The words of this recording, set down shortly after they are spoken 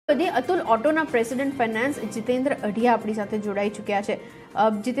Atul ઓટોના president finance Jitendra Adhia આપણી સાથે જોડાઈ ચૂક્યા છે.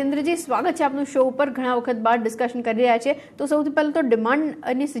 જીતેન્દ્રજી, સ્વાગત છે આપનું શો ઉપર. ઘણા વખત બાદ ડિસ્કશન કરી રહ્યા છે, તો સૌથી પહેલાં તો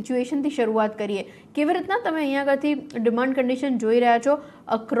ડિમાન્ડની સિચ્યુએશનથી શરૂઆત કરીએ. કેવી રીતના તમે અહીંયા આગળથી ડિમાન્ડ કન્ડિશન જોઈ રહ્યા છો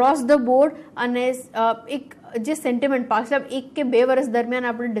અક્રોસ ધ બોર્ડ, અને એક જે સેન્ટિમેન્ટ પાછલા 1 કે 2 વર્ષ દરમિયાન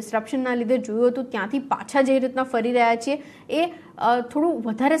આપણે ડિસ્ટ્રપ્શનના લીધે જોયું હતું ત્યાંથી પાછા જે રીતના ફરી રહ્યા છીએ એ થોડું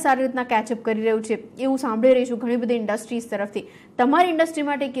વધારે સારી રીતના કેચઅપ કરી રહ્યું છે એવું સાંભળી રહી છું ઘણી બધી ઇન્ડસ્ટ્રીઝ તરફથી. તમારી ઇન્ડસ્ટ્રી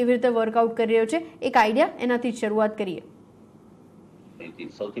માટે કેવી રીતે વર્કઆઉટ કરી રહ્યો છે, એક આઈડિયા, એનાથી જ શરૂઆત કરીએ.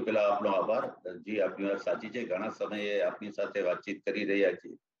 સૌથી પહેલા આપનો આભાર. જી, આપની વાત સાચી છે. ઘણા સમયે આપની સાથે વાતચીત કરી રહ્યા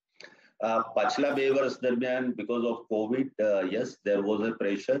છીએ. પાછલા 2 વર્ષ દરમિયાન because of COVID, yes, there was a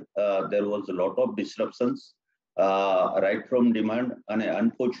pressure. There was a lot of disruptions right from demand, and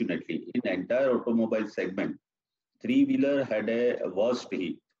unfortunately in entire automobile segment, three-wheeler had a worst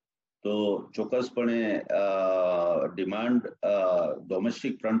hit. તો ચોક્કસપણે ડિમાન્ડ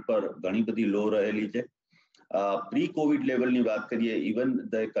ડોમેસ્ટિક ફ્રન્ટ પર ઘણી બધી લો રહેલી છે. Pre Covid લેવલની વાત કરીએ, even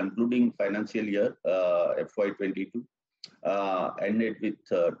the concluding financial year FY22 ended with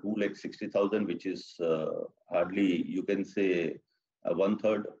 2,60,000, which is hardly, you can say,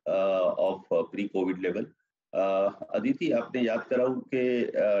 1/3 of pre-COVID level. Aditi, आपने याद कराऊं कि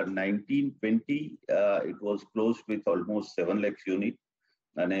 1920 it was closed with almost 7 lakhs unit,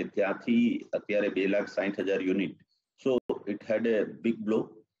 અને ત્યાંથી અત્યારે 2,60,000 unit. So it had a big blow.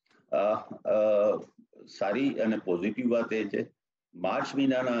 સારી અને positive વાત એ છે, માર્ચ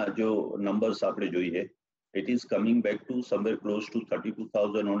મહિનાના જો નંબર્સ આપણે જોઈએ, it is coming back to somewhere close to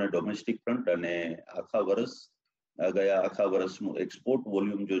 32,000 on a domestic front, અને ગયા આખા વર્ષનું એક્સપોર્ટ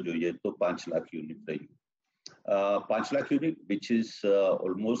વોલ્યુમ જો જોઈએ તો 5 લાખ યુનિટ રહ્યું. 5 lakh unit, which is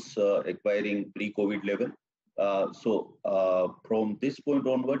almost acquiring pre-COVID level. So from this point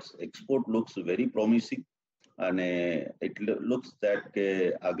onwards, export looks very promising, and it looks that ke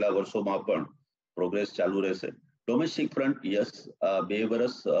agla વર્ષોમાં પણ પ્રોગ્રેસ ચાલુ રહેશે. ડોમેસ્ટિક ફ્રન્ટ, યસ, 2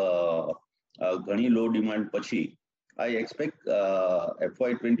 વર્ષ ઘણી લો ડિમાન્ડ પછી I expect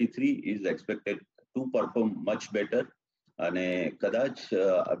FY23 is expected to perform much better, અને કદાચ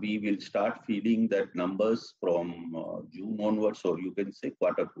we will start feeling that numbers from June onwards, or you can say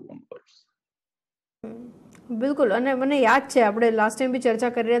Q2 onwards. બિલકુલ. અને મને યાદ છે આપણે લાસ્ટ ટાઈમ બી ચર્ચા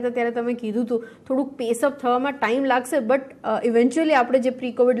કરી રહ્યા હતા ત્યારે તમે કીધું હતું થોડુંક પેસઅપ થવામાં ટાઈમ લાગશે, બટ ઇવેન્ચ્યુઅલી આપણે જે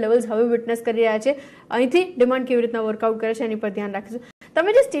પ્રી કોવિડ લેવલ્સ હવે વિટનેસ કરી રહ્યા છે, અહીંથી ડિમાન્ડ કેવી રીતના વર્કઆઉટ કરે છે એની પર ધ્યાન રાખીશું.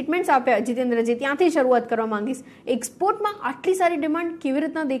 તમે જે સ્ટેટમેન્ટ્સ આપ્યા જીતેન્દ્રજી, ત્યાંથી શરૂઆત કરવા માંગીશ. એક્સપોર્ટમાં આટલી સારી ડિમાન્ડ કેવી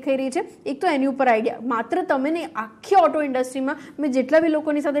રીતના દેખાઈ રહી છે, એક તો એની ઉપર આઈડિયા. માત્ર તમે નહીં, આખી ઓટો ઇન્ડસ્ટ્રીમાં મેં જેટલા બી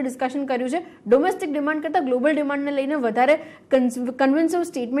લોકોની સાથે ડિસ્કશન કર્યું છે, ડોમેસ્ટિક ડિમાન્ડ કરતાં ગ્લોબલ ડિમાન્ડને લઈને વધારે કન્વિન્સિવ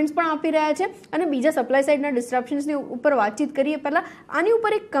સ્ટેટમેન્ટ્સ પણ આપી રહ્યા છે. અને બીજા સપ્લાય સાઇડના ડિસ્ટ્રપ્શન્સની ઉપર વાતચીત કરીએ પહેલાં આની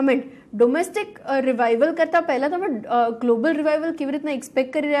ઉપર એક કમેન્ટ, ડોમેસ્ટિક રિવાઇવલ કરતાં પહેલાં તમે ગ્લોબલ રિવાઇવલ કેવી રીતના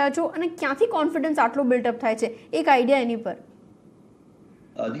એક્સપેક્ટ કરી રહ્યા છો, અને ક્યાંથી કોન્ફિડન્સ આટલો બિલ્ટઅપ થાય છે, એક આઈડિયા એની પર.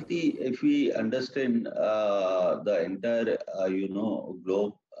 Aditi, if we understand the entire,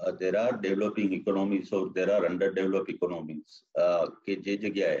 globe, there are developing economies or there are underdeveloped economies. કે જે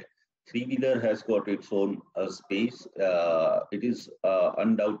જગ્યાએ three-wheeler has got its own space. It is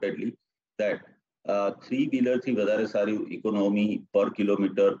undoubtedly that three-wheeler થી વધારે સારી ઇકોનોમી પર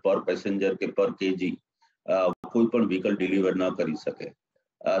કિલોમીટર, પર પેસેન્જર કે પર કેજી કોઈ પણ વ્હીકલ ડિલિવર ન કરી શકે.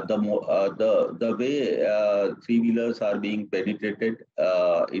 The way three-wheelers are being penetrated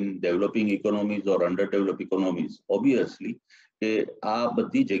in developing economies or underdeveloped economies, obviously, આ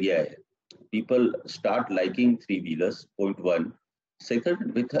બધી જગ્યાએ people start liking three-wheelers, point one. Second,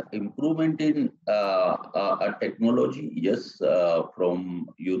 with improvement in technology, yes, from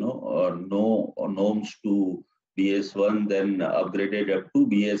no norms to BS1, then upgraded up to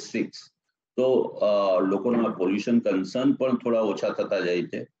BS6. તો લોકોના pollution concern પણ થોડા ઓછા થતા જાય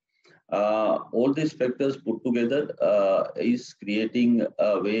છે. All these factors put together is creating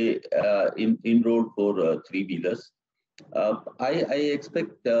a way inroad for three-wheelers. I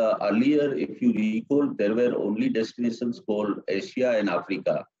expect earlier, if you recall, there were only destinations called Asia and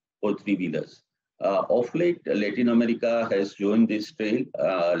Africa for three-wheelers. Of late, Latin America has joined this trail.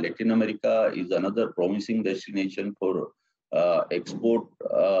 Latin America is another promising destination for export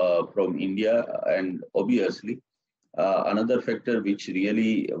from India, and obviously another factor which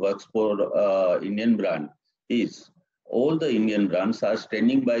really works for Indian brand is all the Indian brands are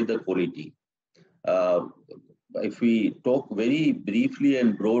standing by the quality. If we talk very briefly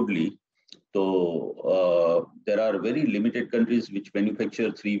and broadly, so there are very limited countries which manufacture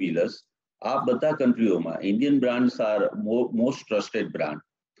three-wheelers. આ બધા countryઓમાં Indian brands are most trusted brand.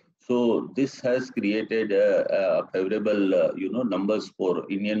 So this has created favorable, numbers for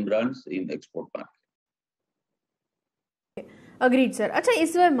Indian brands in export market. Agreed sir. અચ્છા, એ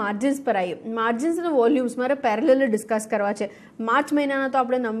સિવાય margins પર આવીએ. Margins અને volumes મારે parallel discuss કરવા છે. માર્ચ મહિનાના તો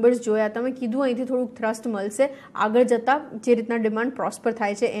આપણે નંબર્સ જોયા, તમે કીધું અહીંથી થોડુંક થ્રસ્ટ મળશે આગળ જતાં જે રીતના ડિમાન્ડ પ્રોસ્પર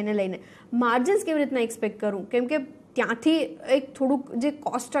થાય છે એને લઈને. માર્જિન્સ કેવી રીતના એક્સપેક્ટ કરું, કેમ કે ત્યાંથી એક થોડુંક જે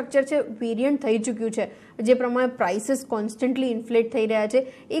કોસ્ટ સ્ટ્રક્ચર છે વેરિયન્ટ થઈ ચૂક્યું છે, જે પ્રમાણે પ્રાઇસીસ કોન્સ્ટન્ટલી ઇન્ફ્લેટ થઈ રહ્યા છે,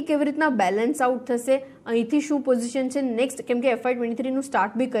 એ કેવી રીતના બેલેન્સ આઉટ થશે, અહીંથી શું પોઝિશન છે નેક્સ્ટ, કેમ કે FY23નું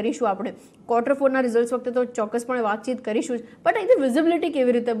સ્ટાર્ટ બી કરીશું આપણે, Q4ના રિઝલ્ટ વખતે તો ચોક્કસપણે વાતચીત કરીશું જ, બટ અહીંથી વિઝિબિલિટી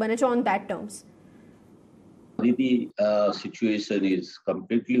કેવી રીતે બને છે on that terms? The situation is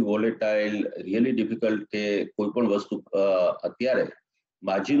completely volatile, really difficult કે કોઈ પણ વસ્તુ અત્યારે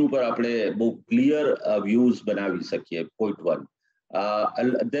માર્જિન ઉપર આપણે બહુ ક્લિયર વ્યૂઝ બનાવી શકીએ. point 1,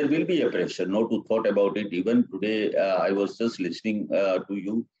 there will be a pressure, no two thought about it. Even today I was just listening to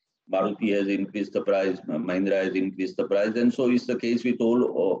you. Maruti has increased the price, Mahindra has increased the price, and so is the case with all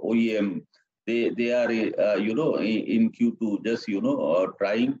OEM. They are in Q2 just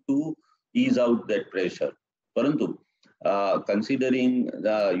trying to ease out that pressure. પરંતુ considering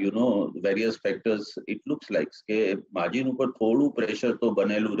various factors, it looks like કે margin ઉપર થોડું pressure તો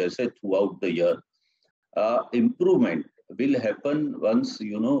બનેલું રહેશે throughout the year. Improvement will happen once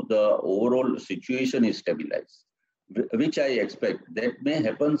the overall situation is stabilized, which I expect that may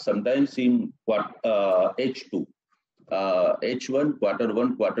happen sometimes in H2. H1, Q1,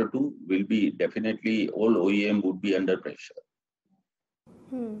 Q2 will be definitely all OEM would be under pressure.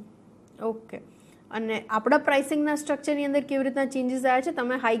 Okay. અને આપણા પ્રાઇસિંગના સ્ટ્રક્ચરની અંદર કેવી રીતના changes આવ્યા છે?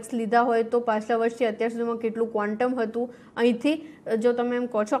 તમે hikes લીધા હોય તો પાછલા વર્ષથી અત્યાર સુધીમાં કેટલું ક્વોન્ટમ હતું? અહીંથી જો તમે એમ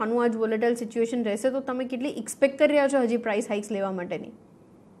કહો છો આનું આજ વોલેટાઇલ સિચ્યુએશન રહેશે તો તમે કેટલી એક્સપેક્ટ કરી રહ્યા છો હજી પ્રાઇસ હાઇક્સ લેવા માટેની?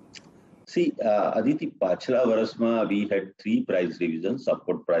 See, Aditi, પાછલા વર્ષમાં we had 3 price revisions,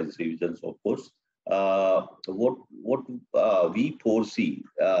 upward price revisions, of course. What we foresee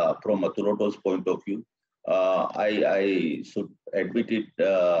from Athuroto's point of view, I should admit it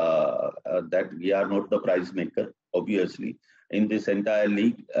that we are not the price maker, obviously. In this entire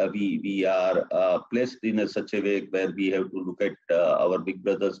league, we are placed in such a way where we have to look at our big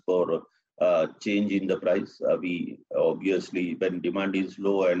brothers for change in the price. We obviously, when demand is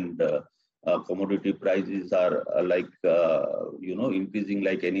low and commodity prices are increasing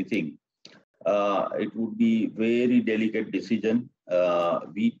like anything, it would be very delicate decision.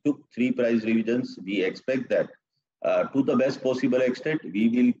 We took 3 price revisions. We expect that to the best possible extent, we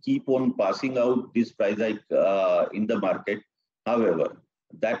will keep on passing out this price hike in the market. However,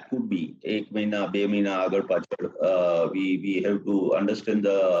 that could be 1 મહિના 2 મહિના આગળ પાછળ. We have to understand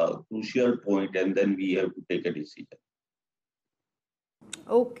the crucial point and then we have to take a decision.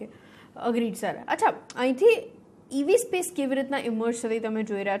 Okay, agreed sir. અચ્છા, અહીંથી EV space કેવી રીતના emerge થતી તમે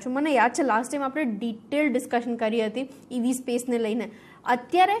જોઈ રહ્યા છો? મને યાદ છે લાસ્ટ ટાઈમ આપણે ડિટેલ ડિસ્કશન કરી હતી ઈવી સ્પેસને લઈને.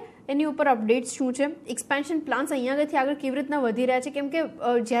 અત્યારે એની ઉપર અપડેટ્સ શું છે? એક્સપેન્શન પ્લાન્સ અહીંયા આગળથી આગળ કેવી રીતના વધી રહ્યા છે? કેમ કે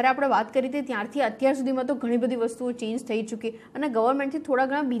જ્યારે આપણે વાત કરી હતી ત્યારથી અત્યાર સુધીમાં તો ઘણી બધી વસ્તુઓ ચેન્જ થઈ ચૂકી અને ગવર્મેન્ટથી થોડા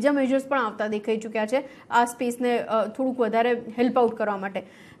ઘણા બીજા મેજર્સ પણ આવતા દેખાઈ ચૂક્યા છે આ સ્પેસને થોડુંક વધારે હેલ્પ આઉટ કરવા માટે.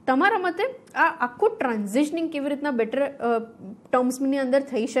 તમારા મતે આ આખું ટ્રાન્ઝિશનિંગ કેવી રીતના બેટર ટર્મ્સની અંદર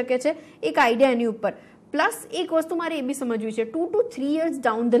થઈ શકે છે? એક આઈડિયા એની ઉપર. પ્લસ એક વસ્તુ મારે એ બી સમજવી છે, 2 to 3 years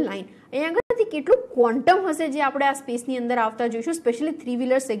down the line અહીંયા આગળથી કેટલું ક્વોન્ટમ હશે જે આપણે આ સ્પેસની અંદર આવતા જોઈશું, સ્પેશિયલી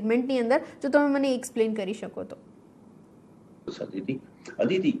 3-wheeler સેગમેન્ટની અંદર, જો તમે મને એક્સપ્લેન કરી શકો તો.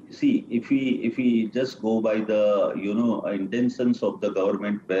 Aditi, see, if we just go by the intentions of the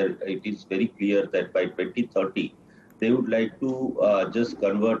government, where it is very clear that by 2030 they would like to just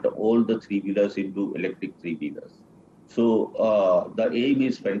convert all the 3-wheelers into electric 3-wheelers. So the aim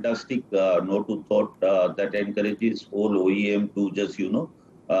is fantastic. No two thought that encourages all OEM to just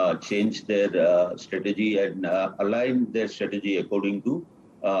change their strategy and align their strategy according to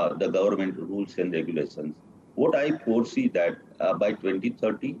the government rules and regulations. What I foresee that by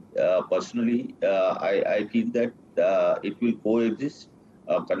 2030, personally, I feel that it will coexist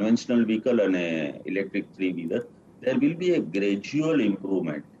conventional vehicle and electric 3-wheeler. There will be a gradual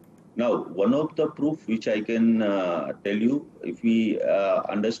improvement. Now, one of the proof which I can tell you, if we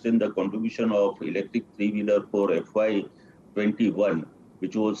understand the contribution of electric 3-wheeler for FY21,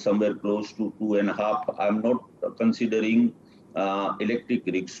 which was somewhere close to 2.5, I'm not considering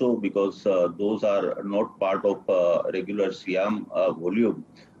electric rickshaw because those are not part of regular SIAM volume.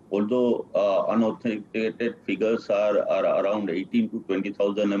 Although unauthenticated figures are around 18 to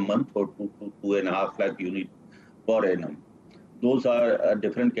 20,000 a month or 2 to 2.5 lakh units per annum. Those are a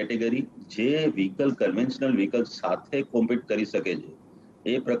different category. જે vehicle conventional vehicles સાથે compete કરી શકે છે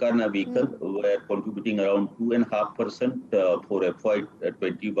એ પ્રકારના vehicle were contributing around 2.5% for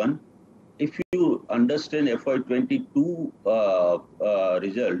FY21. If you understand FY22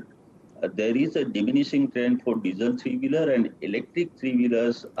 result, there is a diminishing trend for diesel three-wheeler, and electric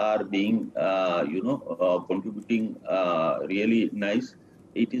three-wheelers are being, contributing really nice.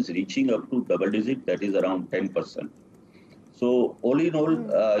 It is reaching up to double digit, that is around 10%. So all in all,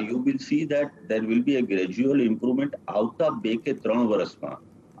 you will see that there will be a gradual improvement આવતા 2 કે 3 વર્ષમાં.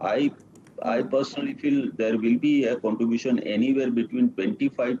 I personally feel there will be a contribution anywhere between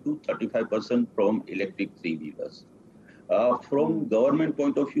 25 to 35% from electric three-wheelers. From government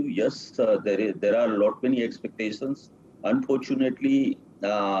point of view, yes, there are a lot many expectations. Unfortunately,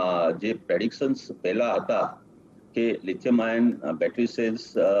 the predictions પહેલા હતા કે lithium-ion battery cells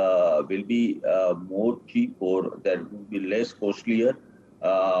will be more cheap, or that will be less costlier.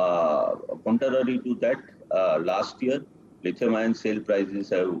 Contrary to that, last year, lithium-ion cell prices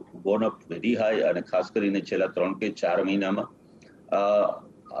have gone up very high, and ખાસ કરીને છેલ્લા 3 કે 4 મહિનામાં.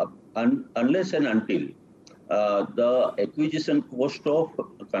 Unless and until the acquisition cost of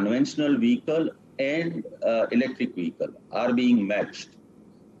conventional vehicle and electric vehicle are being matched,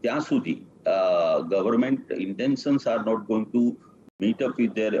 ત્યાં સુધી government intentions are not going to meet up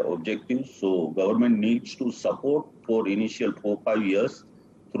with their objectives. So government needs to support for initial 4-5 years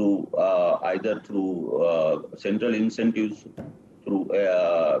through either through central incentives, through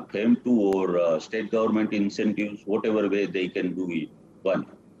FAME2 or state government incentives, whatever way they can do it. One.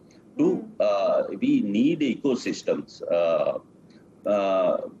 Two, we need ecosystems.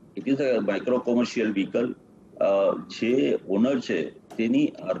 It is a micro commercial vehicle. જે honour છે તેની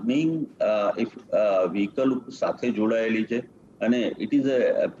earning if vehicle સાથે જોડાયેલી છે, અને it is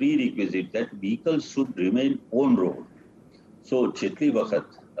a pre requisite that vehicle should remain on road. સો જેટલી વખત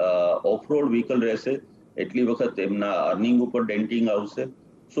off road vehicle રહેશે એટલી વખત એમના અર્નિંગ ઉપર ડેન્ટિંગ આવશે.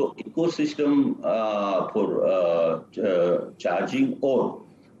 સો ecosystem four charging or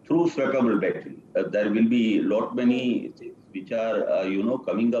through swappable battery, there will be lot many things which are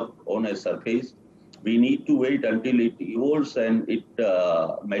coming up on a surface. We need to wait until it evolves and it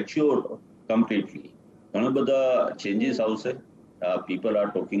matures completely. ઘણા બધા changes આવશે. People are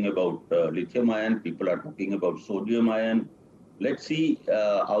talking about lithium ion, people are talking about sodium ion. Let's see,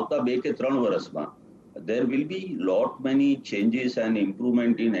 આવતા 2 કે 3 વર્ષમાં there will be lot many changes and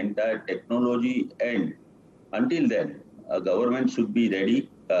improvement in entire technology, and until then government should be ready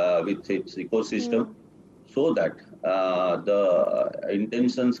with its ecosystem so that the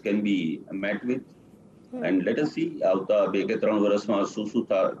intentions can be met with. And let us see આવતા 2 કે 3 વર્ષમાં શું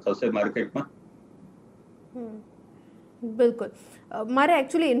થશે માર્કેટમાં. બિલકુલ. મારે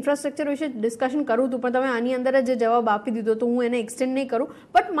actually infrastructure વિશે discussion કરવું હતું, પણ તમે આની અંદર જ જવાબ આપી દીધો, તો હું એને એક્સટેન્ડ નહીં કરું.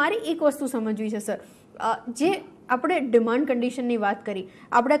 બટ મારી એક વસ્તુ સમજવી છે સર, જે આપણે ડિમાન્ડ કન્ડિશનની વાત કરી,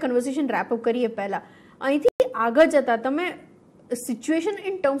 આપણે કન્વર્સેશન રેપઅપ કરીએ પહેલાં, અહીંથી આગળ જતાં તમે situation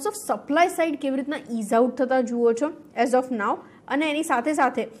in terms of supply side કેવી રીતના ઇઝ આઉટ થતા જુઓ છો એઝ ઓફ નાવ, અને એની સાથે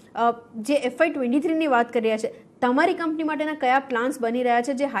સાથે જે FY23ની વાત કરી રહ્યા છે, તમારી કંપની માટેના કયા પ્લાન્સ બની રહ્યા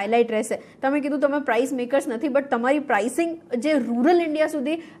છે જે હાઇલાઇટ રહેશે? તમે કીધું તમે પ્રાઇસ મેકર્સ નથી, બટ તમારી પ્રાઇસિંગ જે રૂરલ ઇન્ડિયા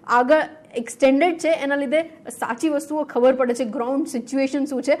સુધી આગળ એક્સટેન્ડેડ છે, એના લીધે સાચી વસ્તુઓ ખબર પડે છે, ગ્રાઉન્ડ સિચ્યુએશન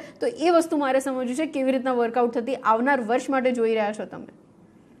શું છે. તો એ વસ્તુ મારે સમજવું છે, કેવી રીતના વર્કઆઉટ થતી આવનાર વર્ષ માટે જોઈ રહ્યા છો તમે?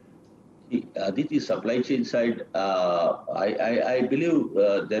 Aditi, supply chain side, I believe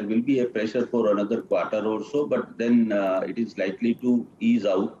there will be a pressure for another quarter or so, but then it is likely to ease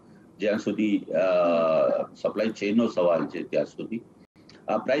out. જ્યાં સુધી supply chain નો સવાલ છે ત્યાં સુધી.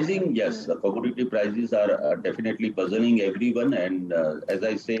 Pricing, yes, commodity prices are definitely puzzling everyone, and as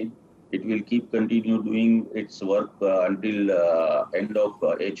I say, it will keep continue doing its work until end of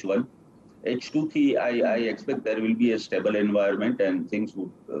H1. H2 I expect there will be a stable environment and things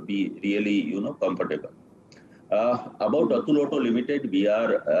would be really comfortable. About Atul Auto Limited, we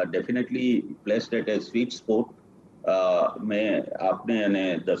are definitely placed at a sweet spot. મેં આપને અને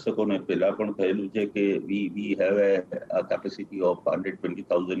દર્શકોને પહેલા પણ કહેલું છે કે we have a capacity of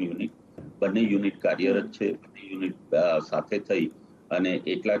 120,000 unit. બંને યુનિટ કાર્યરત છે, બંને યુનિટ સાથે થઈ અને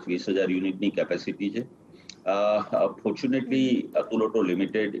 1,20,000 યુનિટની કેપેસિટી છે. Fortunately, Atul Auto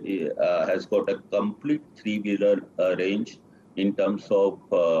Limited has got a complete three-wheeler range in terms of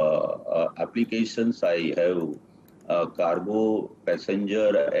applications. I have cargo, passenger,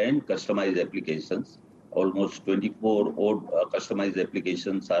 and customized applications. Almost 24 odd customized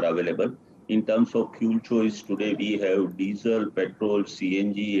applications are available. In terms of fuel choice, today we have diesel, petrol,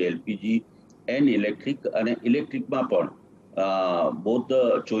 CNG, LPG, and electric. And electric both the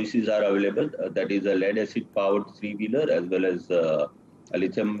choices are available. That is a lead acid powered three-wheeler as well as a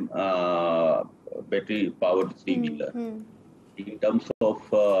lithium battery powered three-wheeler. In terms of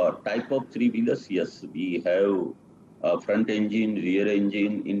type of three-wheelers, yes, we have front engine, rear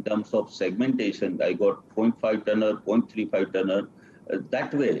engine. In terms of segmentation, I got 0.5 tonner, 0.35 tonner,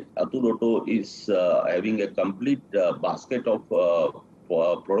 That way, Atul Auto is having a complete basket of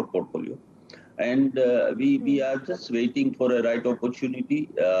product portfolio. And we are just waiting for a right opportunity.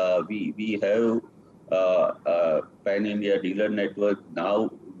 We have Pan India dealer network. Now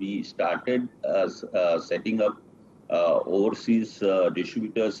we started setting up overseas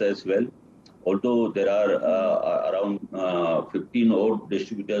distributors as well. Although there are around 15 odd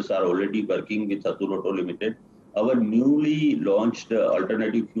distributors are already working with Atul Auto Limited. Our newly launched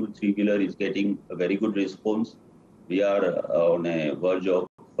alternative fuel three-wheeler is getting a very good response. We are on a verge of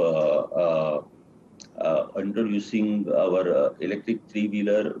introducing our electric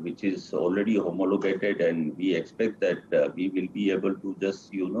three-wheeler, which is already homologated, and we expect that we will be able to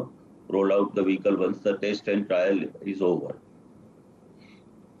just, roll out the vehicle once the test and trial is over.